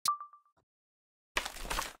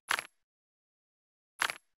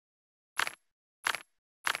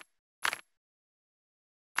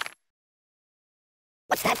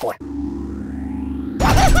What's that for?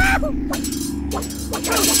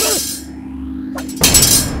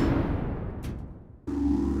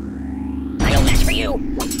 I don't mess for you.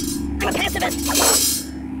 I'm a pacifist.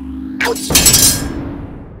 Ouch!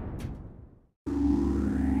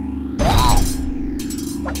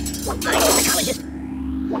 I'm a psychologist.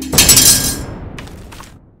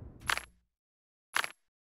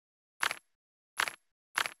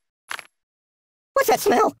 What's that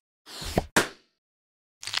smell?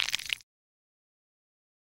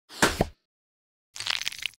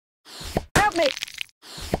 Help me!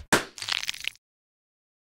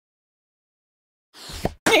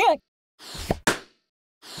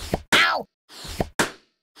 Ow!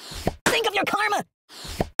 Think of your karma!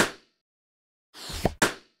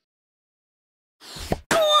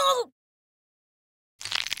 Oh!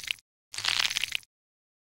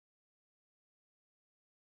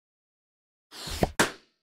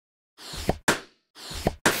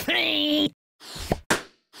 Hey!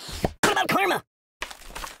 What about karma?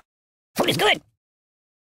 Food is good.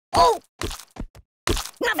 Oh!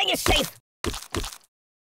 Nothing is safe.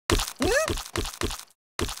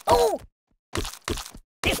 Oh!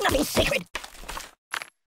 There's nothing sacred.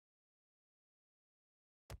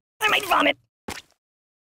 I might vomit.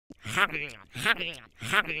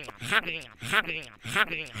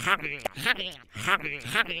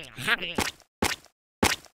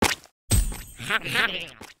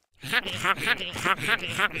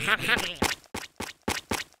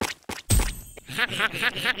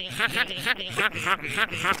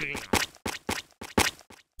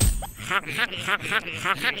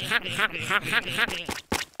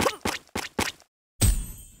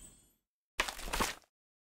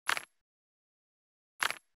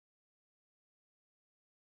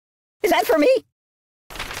 Is that for me?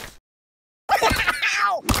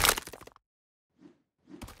 Ow!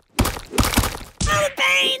 Oh, the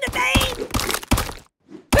pain! The pain!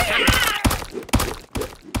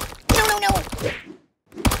 No, no, no!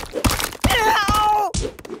 Ow!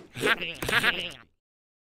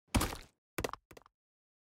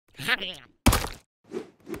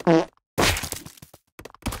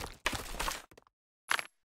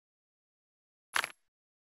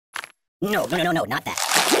 No, no, no, no, not that.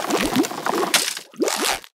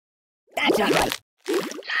 That's not right.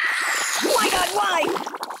 Why not? Why?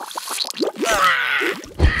 Ah!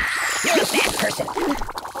 You're a bad person.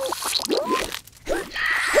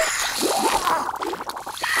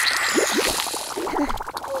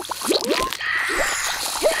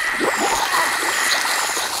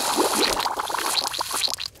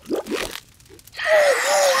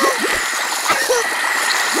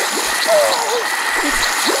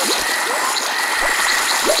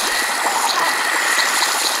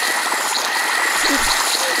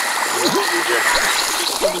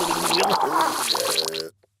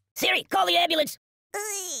 Siri, call the ambulance.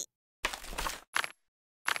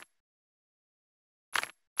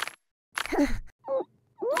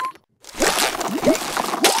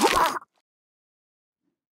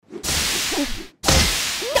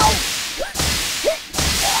 No!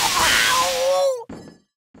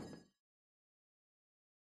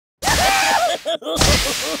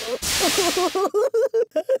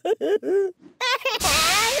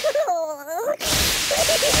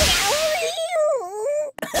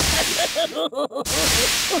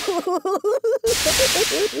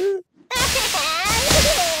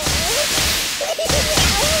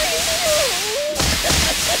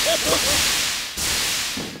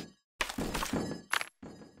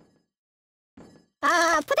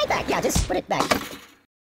 Put it back. Yeah, just put it back.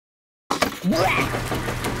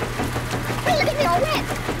 Hey, look at me all wet.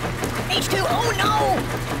 H2, oh no!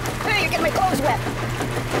 Hey, you're getting my clothes wet.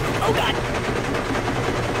 Oh god.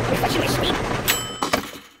 Refreshing my sleep.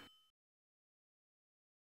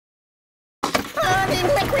 I'm being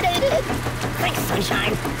liquidated. Thanks,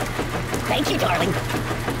 sunshine. Thank you, darling.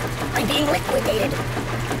 I'm being liquidated.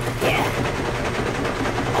 Yeah.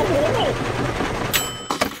 Oh, no.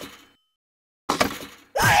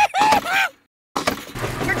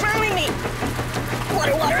 You're drowning me.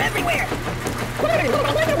 Water, water everywhere.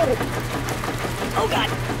 Oh, God.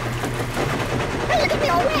 Hey, look at me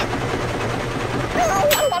all wet. Oh,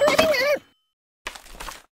 water, water everywhere.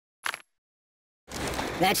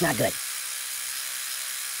 That's not good.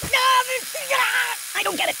 I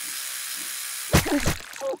don't get it.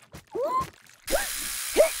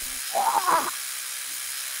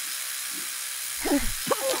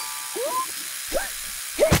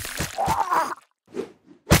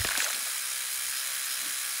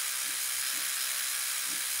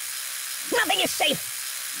 Nothing is safe.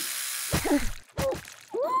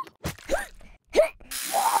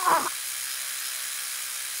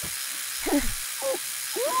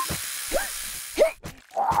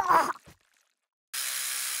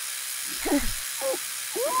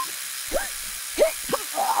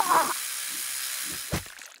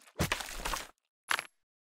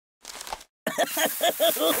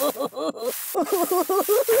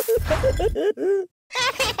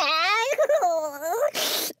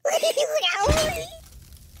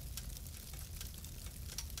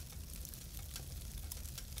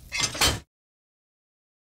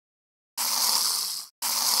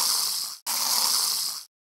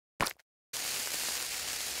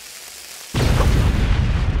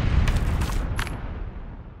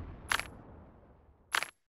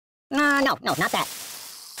 No, not that.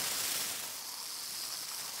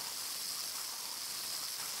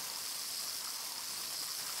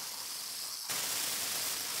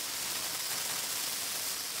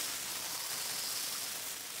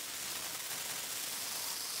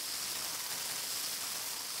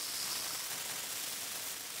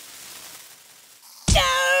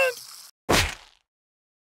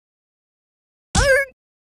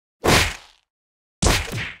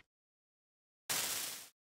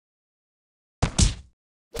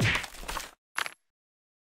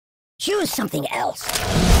 Choose something else.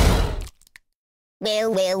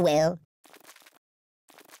 Well.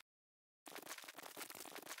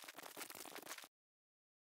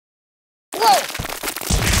 Whoa!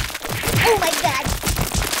 Oh my God!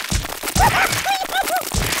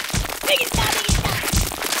 Make it stop!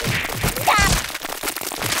 Stop!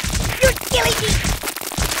 You're killing me!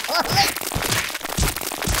 Oh, God!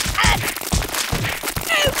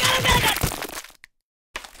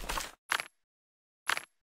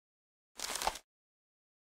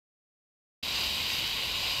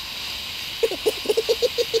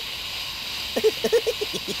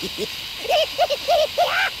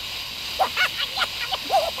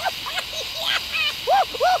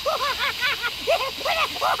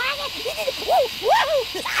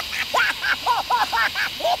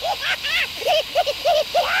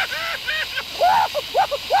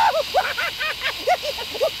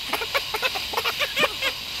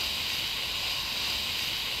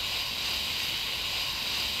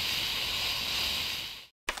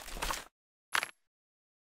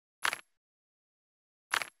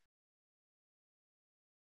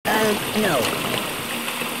 No.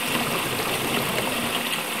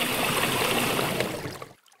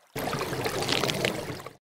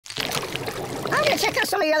 I'm gonna check out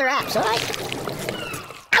some of the other apps, alright?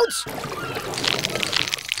 Ouch!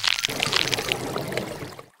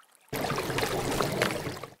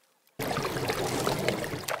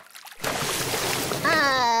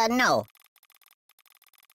 No.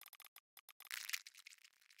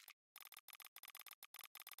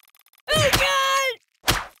 Oh, God!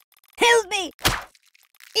 Help me!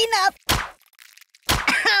 Enough!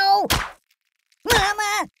 Ow!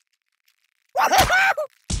 Mama!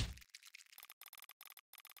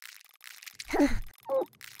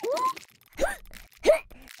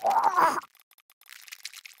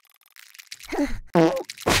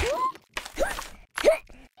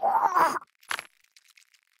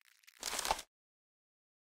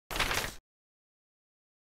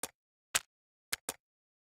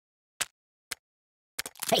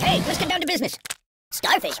 Hey, let's get down to business.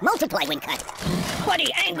 Starfish, multiply when cut. Buddy,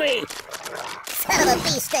 angry! Son of a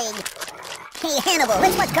bee sting! Hey, Hannibal,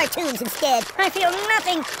 let's watch cartoons instead. I feel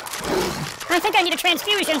nothing. I think I need a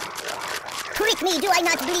transfusion. Prick me, do I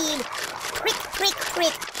not bleed? Prick.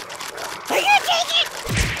 Are you taking it?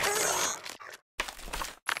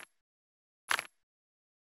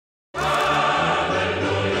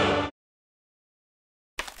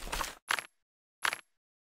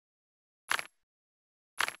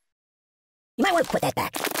 You might want to put that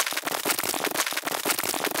back.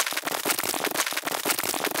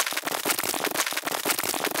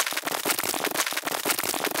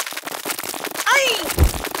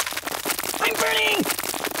 I'm burning!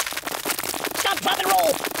 Stop, drop, and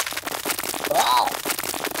roll! Oh!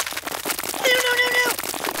 No!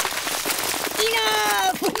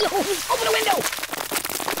 Enough! Open the window!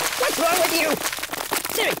 What's wrong with you?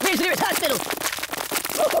 Siri, where's the nearest hospital?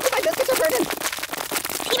 Oh, my biscuits are burning!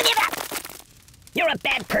 Give it up! You're a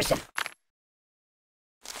bad person.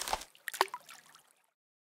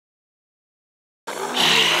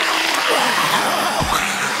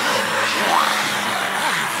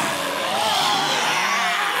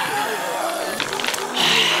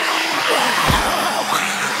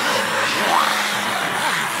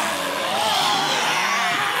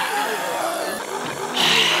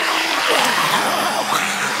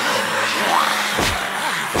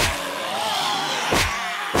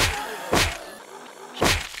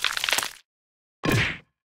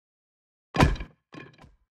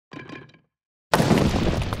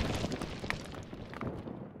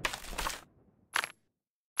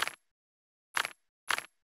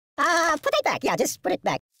 Put that back. Yeah, just put it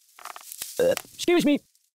back. Excuse me.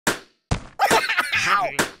 Ow!